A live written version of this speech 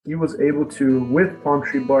he was able to, with palm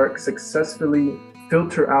tree bark, successfully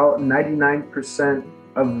filter out 99%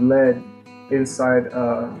 of lead inside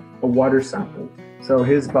a water sample. So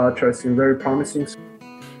his biochar seemed very promising.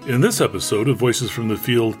 In this episode of Voices from the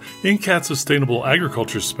Field, INCAT Sustainable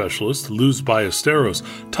Agriculture Specialist Luz Ballesteros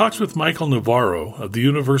talks with Michael Navarro of the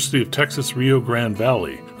University of Texas Rio Grande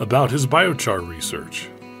Valley about his biochar research.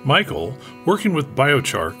 Michael, working with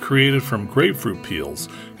biochar created from grapefruit peels,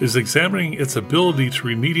 is examining its ability to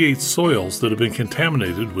remediate soils that have been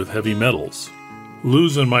contaminated with heavy metals.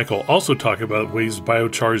 Luz and Michael also talk about ways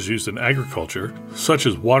biochar is used in agriculture, such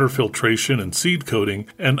as water filtration and seed coating,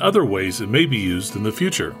 and other ways it may be used in the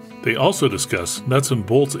future. They also discuss nuts and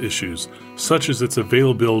bolts issues, such as its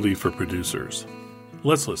availability for producers.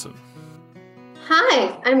 Let's listen.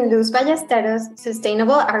 Hi, I'm Luz Ballesteros,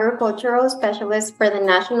 Sustainable Agricultural Specialist for the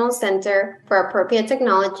National Center for Appropriate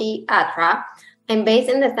Technology, ATRA. I'm based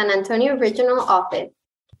in the San Antonio Regional Office.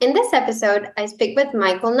 In this episode, I speak with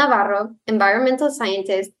Michael Navarro, environmental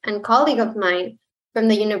scientist and colleague of mine from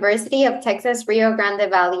the University of Texas Rio Grande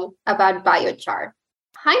Valley, about biochar.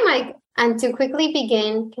 Hi, Mike. And to quickly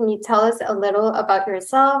begin, can you tell us a little about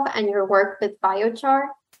yourself and your work with biochar?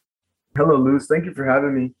 Hello, Luz. Thank you for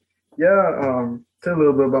having me. Tell a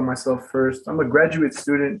little bit about myself first. I'm a graduate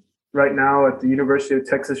student right now at the University of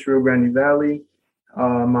Texas Rio Grande Valley.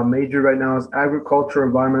 My major right now is agriculture,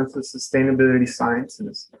 environmental sustainability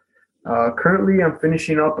sciences. Currently, I'm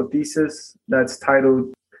finishing up a thesis that's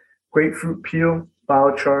titled Grapefruit Peel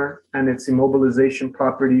Biochar and its Immobilization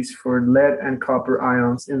Properties for Lead and Copper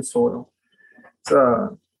Ions in Soil. It's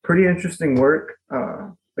pretty interesting work.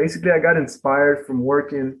 Basically, I got inspired from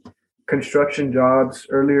working construction jobs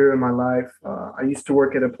earlier in my life. I used to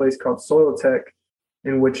work at a place called Soil Tech,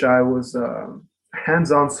 in which I was a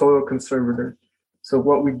hands-on soil conservator. So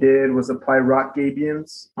what we did was apply rock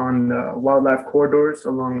gabions on wildlife corridors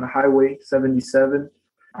along the Highway 77.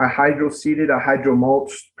 I hydro-seeded, I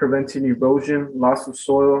hydro-mulched, preventing erosion, loss of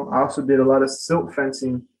soil. I also did a lot of silt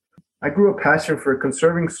fencing. I grew a passion for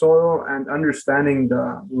conserving soil and understanding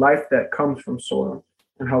the life that comes from soil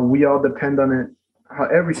and how we all depend on it, how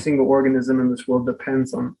every single organism in this world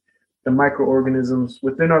depends on the microorganisms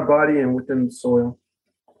within our body and within the soil.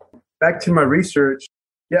 Back to my research.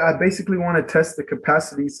 I basically want to test the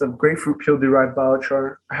capacities of grapefruit peel-derived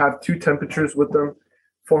biochar. I have two temperatures with them,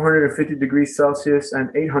 450 degrees Celsius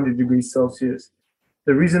and 800 degrees Celsius.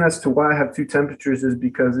 The reason as to why I have two temperatures is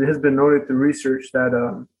because it has been noted through research that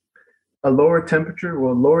a lower temperature,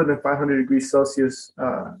 lower than 500 degrees Celsius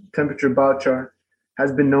temperature biochar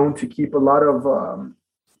has been known to keep a lot of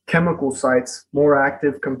chemical sites more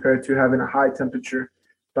active compared to having a high temperature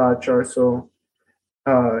biochar. So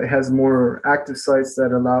it has more active sites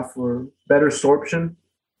that allow for better sorption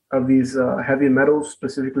of these heavy metals,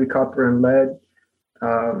 specifically copper and lead.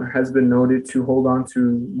 Has been noted to hold on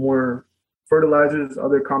to more fertilizers,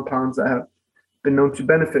 other compounds that have been known to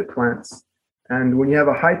benefit plants. And when you have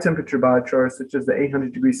a high temperature biochar, such as the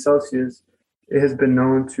 800 degrees Celsius, it has been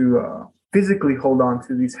known to physically hold on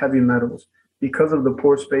to these heavy metals because of the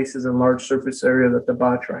pore spaces and large surface area that the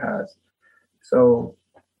biochar has. So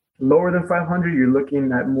lower than 500, you're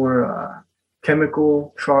looking at more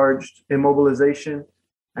chemical charged immobilization,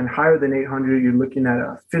 and higher than 800, you're looking at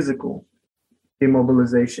a physical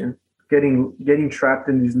immobilization, getting trapped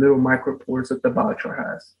in these little micropores that the biochar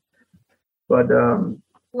has. But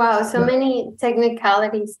wow, so many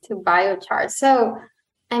technicalities to biochar. So,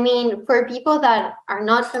 I mean, for people that are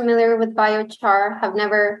not familiar with biochar, have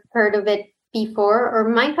never heard of it before, or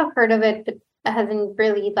might have heard of it, but hasn't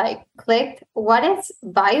really clicked. What is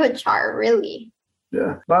biochar really?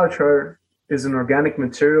 Yeah, biochar is an organic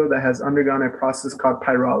material that has undergone a process called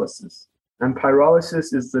pyrolysis. And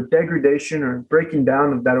pyrolysis is the degradation or breaking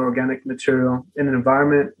down of that organic material in an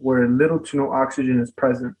environment where little to no oxygen is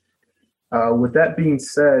present. With that being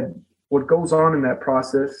said, what goes on in that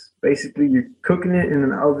process, basically you're cooking it in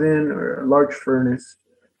an oven or a large furnace,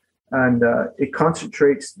 and it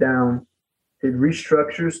concentrates down. It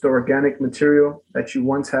restructures the organic material that you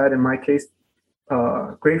once had, in my case,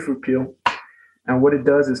 grapefruit peel. And what it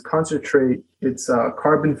does is concentrate its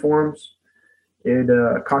carbon forms.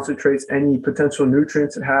 It concentrates any potential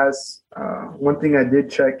nutrients it has. One thing I did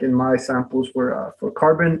check in my samples were for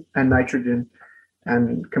carbon and nitrogen.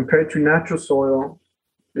 And compared to natural soil,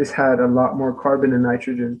 this had a lot more carbon and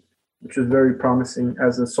nitrogen, which was very promising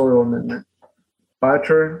as a soil amendment.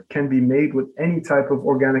 Biochar can be made with any type of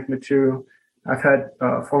organic material. I've had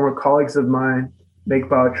former colleagues of mine make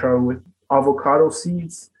biochar with avocado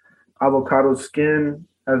seeds, avocado skin,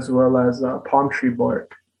 as well as palm tree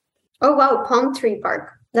bark. Oh, wow, palm tree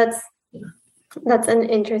bark. That's an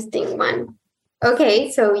interesting one.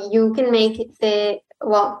 Okay, so you can make we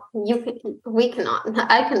cannot,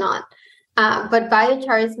 I cannot. But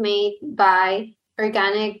biochar is made by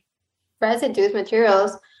organic residues,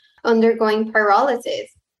 materials undergoing pyrolysis.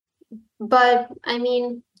 But I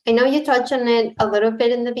mean, I know you touched on it a little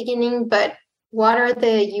bit in the beginning, but what are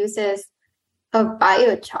the uses of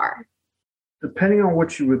biochar? Depending on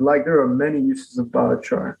what you would like, there are many uses of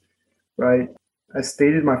biochar, right? As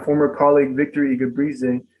stated, my former colleague, Victor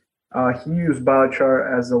Igabrize, he used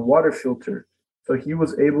biochar as a water filter. So he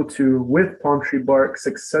was able to, with palm tree bark,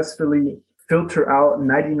 successfully filter out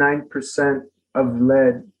 99% of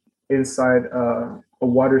lead inside a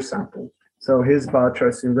water sample. So his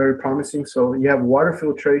biochar seemed very promising. So you have water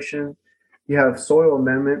filtration, you have soil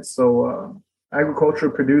amendments. So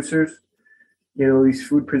agricultural producers, these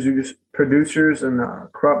producers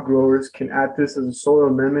and crop growers can add this as a soil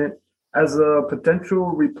amendment as a potential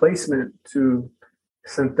replacement to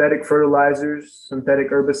synthetic fertilizers, synthetic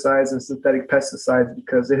herbicides, and synthetic pesticides,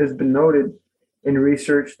 because it has been noted in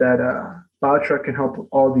research that biochar can help with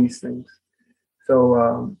all these things.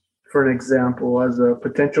 So, for an example, as a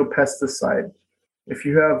potential pesticide, if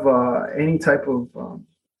you have any type of,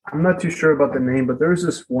 I'm not too sure about the name, but there's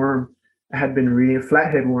this worm I had been reading,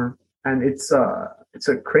 flathead worm, and it's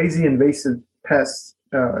a crazy invasive pest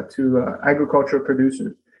to agricultural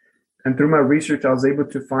producers. And through my research, I was able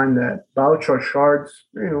to find that biochar shards,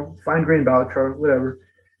 fine grained biochar, whatever,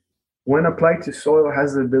 when applied to soil,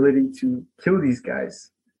 has the ability to kill these guys.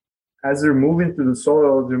 As they're moving through the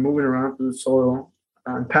soil, they're moving around through the soil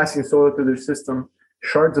and passing soil through their system.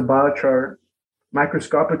 Shards of biochar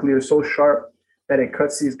microscopically are so sharp that it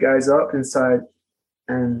cuts these guys up inside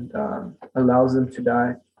and allows them to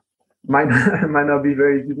die. Might not be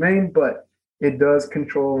very humane, but it does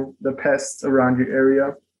control the pests around your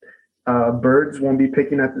area. Birds won't be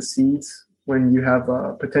picking at the seeds when you have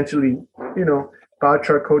potentially,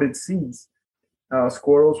 biochar coated seeds.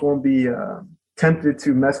 Squirrels won't be tempted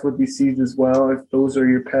to mess with these seeds as well if those are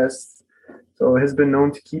your pests. So it has been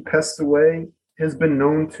known to keep pests away. It has been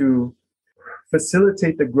known to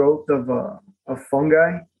facilitate the growth of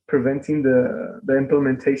fungi, preventing the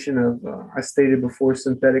implementation of, I stated before,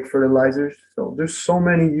 synthetic fertilizers. So there's so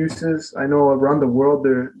many uses. I know around the world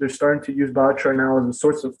they're starting to use biochar now as a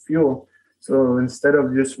source of fuel. So instead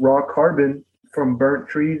of just raw carbon from burnt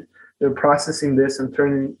trees, they're processing this and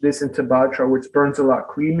turning this into biochar, which burns a lot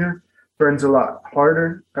cleaner, burns a lot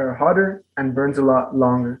hotter, and burns a lot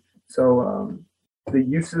longer. So the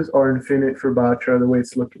uses are infinite for biochar the way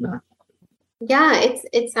it's looking at. Yeah,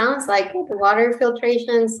 it sounds like water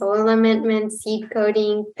filtration, soil amendment, seed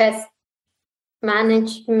coating, pest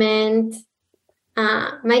management.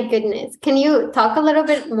 My goodness. Can you talk a little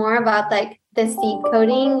bit more about like the seed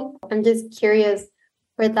coating? I'm just curious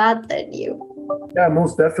where that led you. Yeah,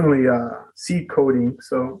 most definitely seed coating.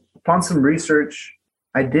 So upon some research,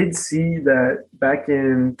 I did see that back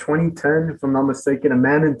in 2010, if I'm not mistaken, a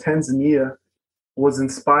man in Tanzania was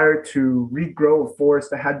inspired to regrow a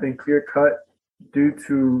forest that had been clear cut due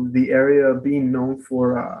to the area being known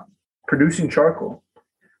for producing charcoal,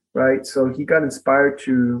 right? So he got inspired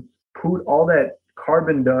to put all that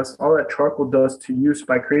carbon dust, all that charcoal dust to use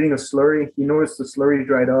by creating a slurry. He noticed the slurry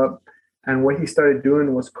dried up, and what he started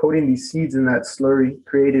doing was coating these seeds in that slurry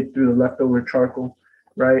created through the leftover charcoal,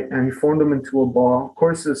 right? And he formed them into a ball. Of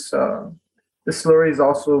course, this slurry is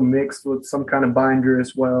also mixed with some kind of binder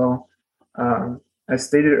as well. As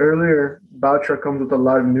stated earlier, biochar comes with a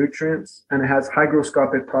lot of nutrients, and it has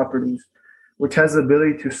hygroscopic properties, which has the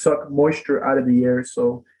ability to suck moisture out of the air.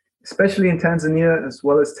 So especially in Tanzania, as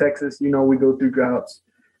well as Texas, we go through droughts.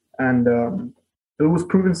 And it was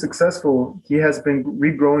proven successful. He has been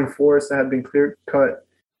regrowing forests that have been clear cut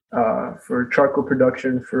for charcoal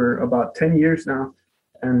production for about 10 years now.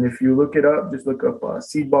 And if you look it up, just look up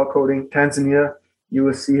seed ball coating, Tanzania, you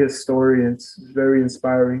will see his story. And it's very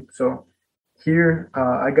inspiring. So here,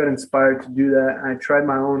 I got inspired to do that. I tried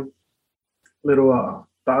my own little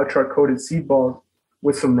biochar coated seed balls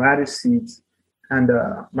with some radish seeds, and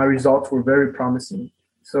my results were very promising.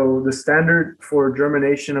 So the standard for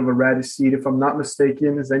germination of a radish seed, if I'm not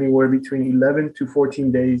mistaken, is anywhere between 11 to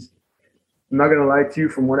 14 days. I'm not going to lie to you,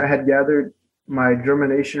 from what I had gathered, my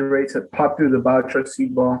germination rates had popped through the biochar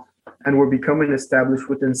seed ball and were becoming established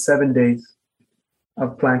within 7 days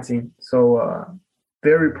of planting. So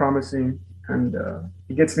very promising. And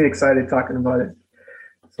it gets me excited talking about it.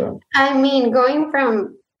 So I mean, going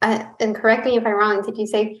from and correct me if I'm wrong, did you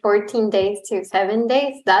say 14 days to 7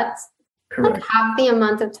 days? That's correct. Like half the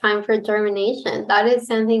amount of time for germination. That is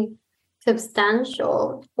something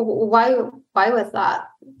substantial. Why was that?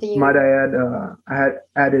 Might I add, I had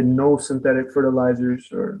added no synthetic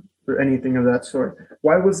fertilizers or or anything of that sort.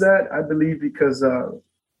 Why was that? I believe because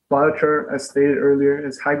biochar, as stated earlier,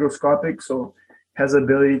 is hygroscopic, so has the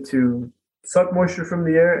ability to suck moisture from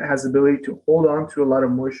the air, has the ability to hold on to a lot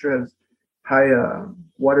of moisture, has high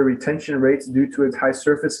water retention rates due to its high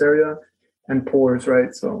surface area and pores,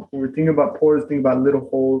 right? So when we're thinking about pores, think about little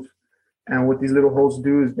holes. And what these little holes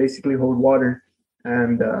do is basically hold water.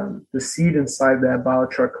 And the seed inside that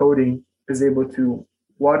biochar coating is able to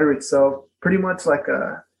water itself pretty much like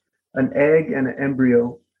an egg and an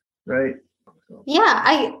embryo, right? So,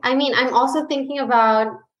 Yeah, I mean, I'm also thinking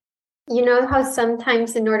about, you know, how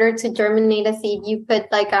sometimes in order to germinate a seed, you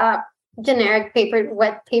put like a generic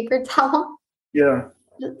wet paper towel, yeah,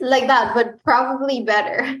 like that, but probably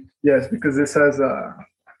better. yes, because this has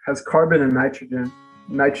carbon and nitrogen.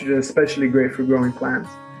 Nitrogen is especially great for growing plants.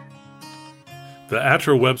 The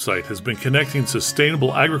ATTRA website has been connecting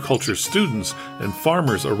sustainable agriculture students and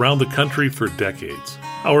farmers around the country for decades.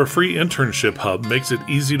 Our free internship hub makes it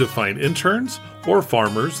easy to find interns or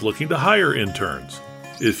farmers looking to hire interns.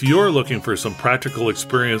 If you're looking for some practical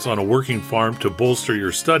experience on a working farm to bolster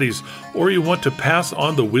your studies, or you want to pass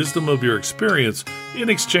on the wisdom of your experience in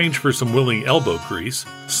exchange for some willing elbow grease,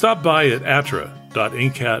 stop by at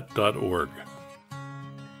attra.ncat.org.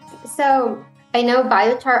 So I know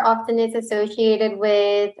biochar often is associated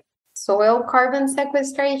with soil carbon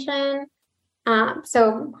sequestration.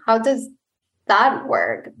 So how does that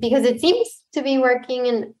work? Because it seems to be working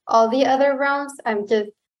in all the other realms. I'm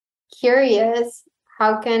just curious,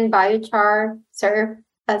 how can biochar serve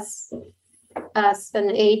as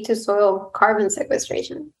an aid to soil carbon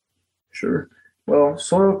sequestration? Sure. Well,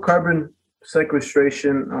 soil carbon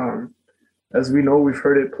sequestration, as we know, we've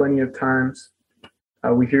heard it plenty of times.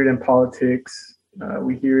 We hear it in politics.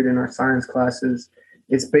 We hear it in our science classes.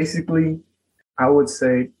 It's basically, I would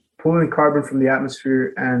say, pulling carbon from the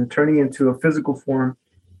atmosphere and turning it into a physical form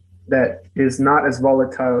that is not as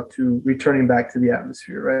volatile to returning back to the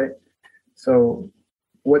atmosphere, right? So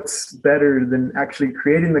what's better than actually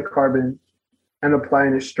creating the carbon and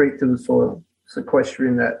applying it straight to the soil,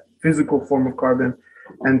 sequestering that physical form of carbon.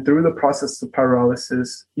 And through the process of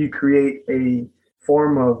pyrolysis, you create a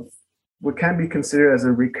form of what can be considered as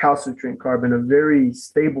a recalcitrant carbon, a very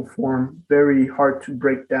stable form, very hard to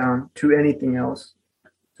break down to anything else.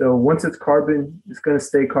 So once it's carbon, it's going to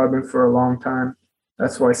stay carbon for a long time.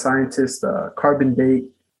 That's why scientists carbon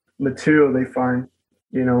date material they find,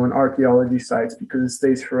 in archaeology sites, because it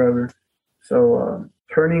stays forever. So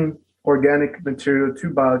turning organic material to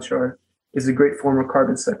biochar is a great form of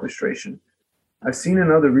carbon sequestration. I've seen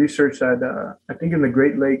in other research that I think in the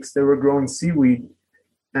Great Lakes, they were growing seaweed.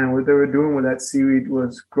 And what they were doing with that seaweed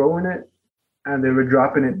was growing it, and they were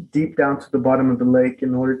dropping it deep down to the bottom of the lake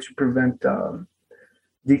in order to prevent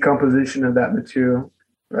decomposition of that material,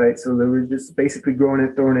 right? So they were just basically growing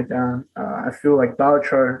it, throwing it down. I feel like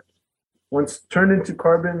biochar, once turned into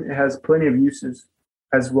carbon, it has plenty of uses,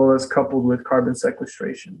 as well as coupled with carbon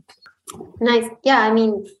sequestration. Nice. Yeah, I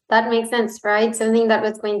mean, that makes sense, right? Something that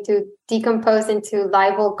was going to decompose into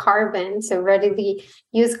liable carbon, so readily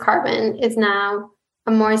used carbon, is now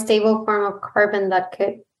a more stable form of carbon that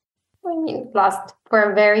could, last for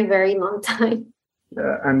a very, very long time.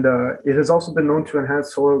 Yeah, and it has also been known to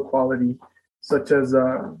enhance soil quality, such as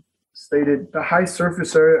stated, the high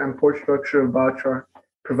surface area and pore structure of biochar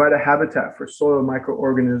provide a habitat for soil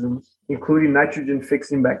microorganisms, including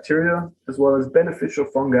nitrogen-fixing bacteria, as well as beneficial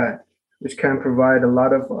fungi, which can provide a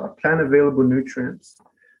lot of plant-available nutrients.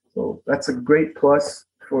 So that's a great plus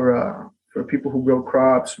for people who grow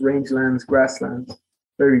crops, rangelands, grasslands.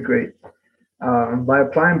 Very great. By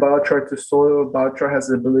applying biochar to soil, biochar has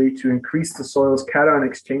the ability to increase the soil's cation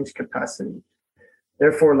exchange capacity,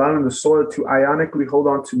 therefore allowing the soil to ionically hold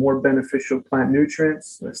on to more beneficial plant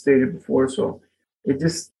nutrients, as stated before. So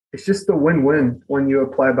it's just a win-win when you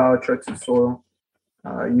apply biochar to soil.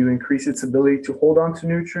 You increase its ability to hold on to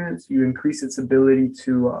nutrients. You increase its ability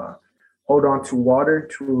to hold on to water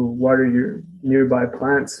your nearby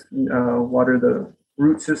plants, water the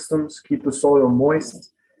root systems, keep the soil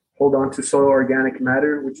moist, hold on to soil organic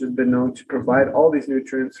matter, which has been known to provide all these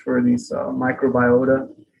nutrients for these microbiota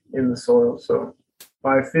in the soil. So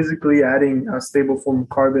by physically adding a stable form of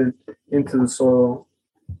carbon into the soil,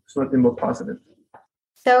 it's nothing but positive.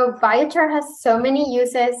 So biochar has so many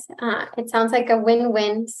uses. It sounds like a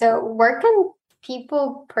win-win. So where can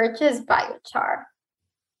people purchase biochar?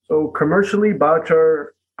 So commercially,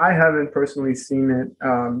 biochar, I haven't personally seen it.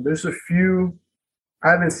 There's a few,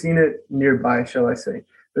 I haven't seen it nearby, shall I say.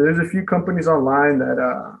 But there's a few companies online that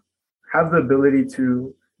have the ability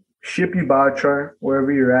to ship you biochar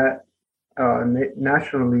wherever you're at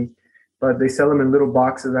nationally, but they sell them in little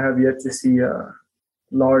boxes. I have yet to see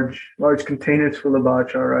large containers full of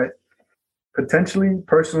biochar, right? Potentially,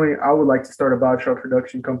 personally, I would like to start a biochar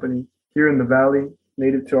production company here in the valley,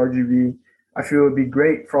 native to RGV. I feel it would be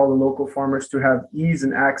great for all the local farmers to have ease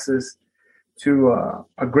and access to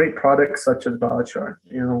a great product such as biochar.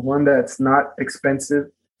 One that's not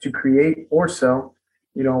expensive to create or sell.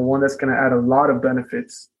 One that's going to add a lot of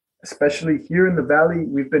benefits. Especially here in the valley,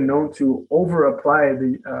 we've been known to over apply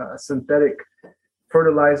the synthetic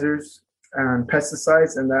fertilizers and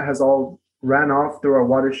pesticides, and that has all ran off through our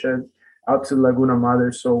watershed out to Laguna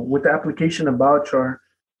Madre. So with the application of biochar,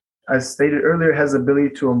 as stated earlier, has the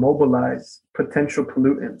ability to immobilize potential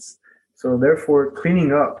pollutants. So therefore,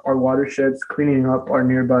 cleaning up our watersheds, cleaning up our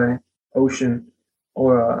nearby ocean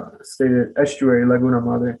or stated estuary, Laguna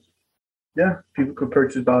Madre. Yeah, people could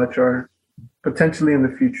purchase biochar potentially in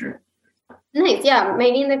the future. Nice. Yeah,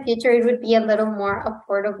 maybe in the future it would be a little more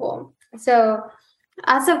affordable. So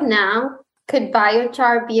as of now, could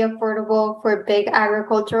biochar be affordable for big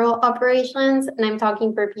agricultural operations? And I'm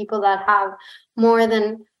talking for people that have more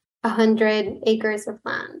than 100 acres of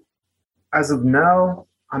land. As of now,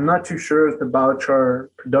 I'm not too sure if the biochar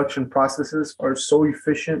production processes are so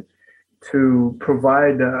efficient to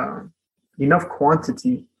provide enough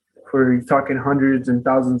quantity for talking hundreds and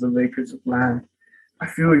thousands of acres of land. I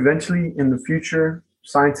feel eventually in the future,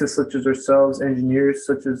 scientists such as ourselves, engineers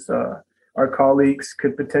such as our colleagues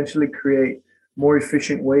could potentially create more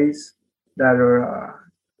efficient ways that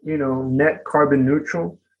are, net carbon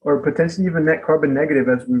neutral or potentially even net carbon negative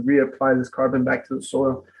as we reapply this carbon back to the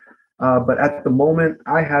soil. But at the moment,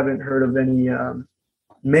 I haven't heard of any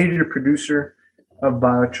major producer of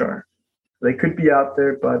biochar. They could be out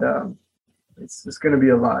there, but it's going to be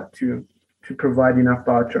a lot to provide enough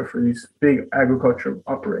biochar for these big agricultural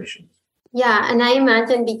operations. Yeah, and I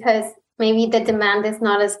imagine because maybe the demand is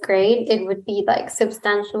not as great, it would be like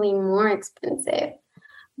substantially more expensive.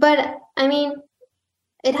 But I mean,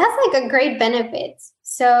 it has like a great benefits.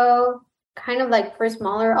 So kind of like for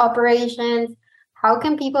smaller operations, how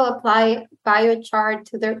can people apply biochar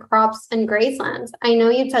to their crops and grazelands? I know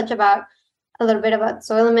you touch about a little bit about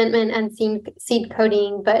soil amendment and seed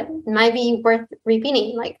coating, but it might be worth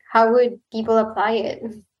repeating. Like, how would people apply it?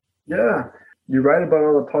 Yeah, you're right about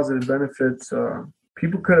all the positive benefits.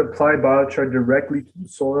 People could apply biochar directly to the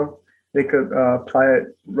soil. They could apply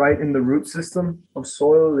it right in the root system of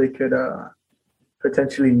soil. They could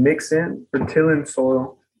potentially mix in or till in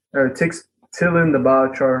soil, or till in the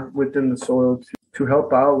biochar within the soil to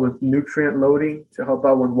help out with nutrient loading, to help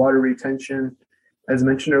out with water retention. As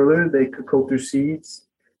mentioned earlier, they could coat their seeds.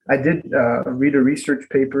 I did read a research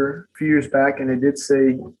paper a few years back, and it did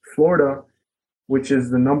say Florida, which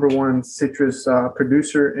is the number one citrus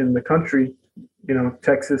producer in the country,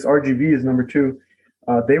 Texas, RGV is number 2.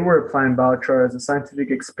 They were applying biochar as a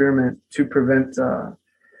scientific experiment to prevent,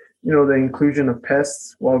 the inclusion of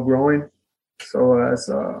pests while growing. So as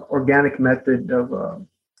an organic method of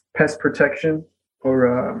pest protection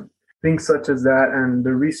or things such as that. And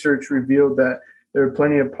the research revealed that there are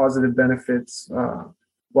plenty of positive benefits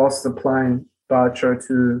whilst applying biochar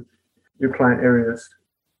to your plant areas.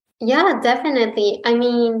 Yeah, definitely. I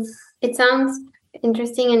mean, it sounds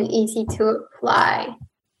interesting and easy to apply.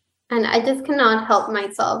 And I just cannot help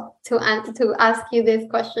myself to ask you this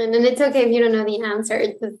question. And it's okay if you don't know the answer.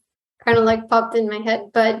 It just kind of like popped in my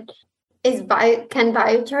head. But can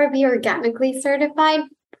biochar be organically certified?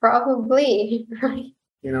 Probably, right?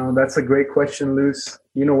 That's a great question, Luz.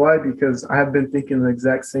 You know why? Because I have been thinking the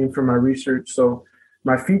exact same for my research. So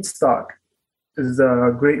my feedstock is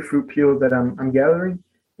a grapefruit peel that I'm gathering.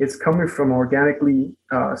 It's coming from organically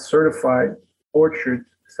certified orchards.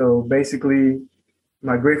 So basically,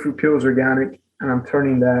 my grapefruit peel is organic, and I'm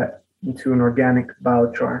turning that into an organic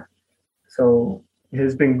biochar. So it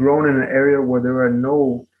has been grown in an area where there are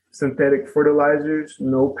no synthetic fertilizers,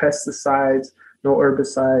 no pesticides, no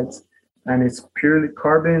herbicides, and it's purely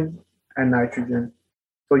carbon and nitrogen.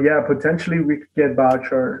 So yeah, potentially we could get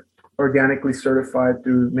biochar organically certified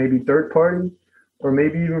through maybe third party or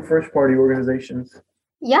maybe even first party organizations.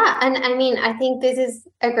 Yeah, and I mean, I think this is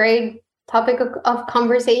a great topic of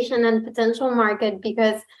conversation and potential market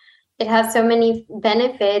because it has so many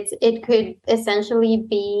benefits. It could essentially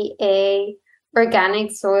be a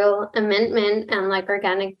organic soil amendment and like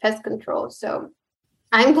organic pest control. So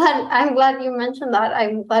I'm glad you mentioned that.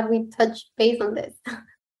 I'm glad we touched base on this.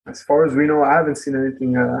 As far as we know, I haven't seen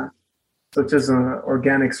anything such as an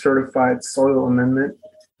organic certified soil amendment.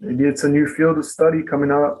 Maybe it's a new field of study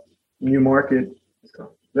coming up, new market.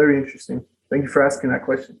 So very interesting. Thank you for asking that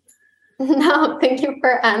question. No, thank you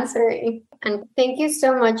for answering. And thank you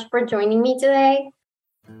so much for joining me today.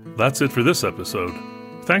 That's it for this episode.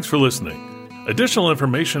 Thanks for listening. Additional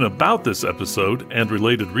information about this episode and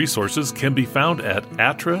related resources can be found at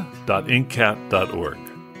atra.inccat.org.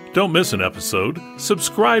 Don't miss an episode.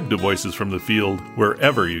 Subscribe to Voices from the Field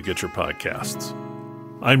wherever you get your podcasts.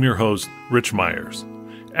 I'm your host, Rich Myers.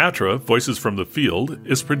 ATRA, Voices from the Field,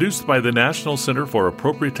 is produced by the National Center for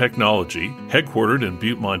Appropriate Technology, headquartered in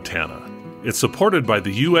Butte, Montana. It's supported by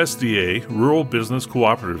the USDA Rural Business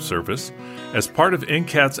Cooperative Service as part of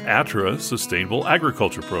NCAT's ATRA Sustainable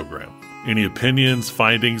Agriculture Program. Any opinions,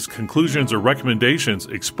 findings, conclusions, or recommendations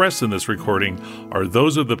expressed in this recording are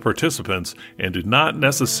those of the participants and do not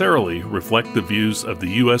necessarily reflect the views of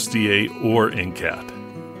the USDA or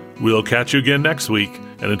NCAT. We'll catch you again next week,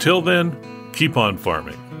 and until then, keep on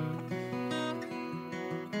farming.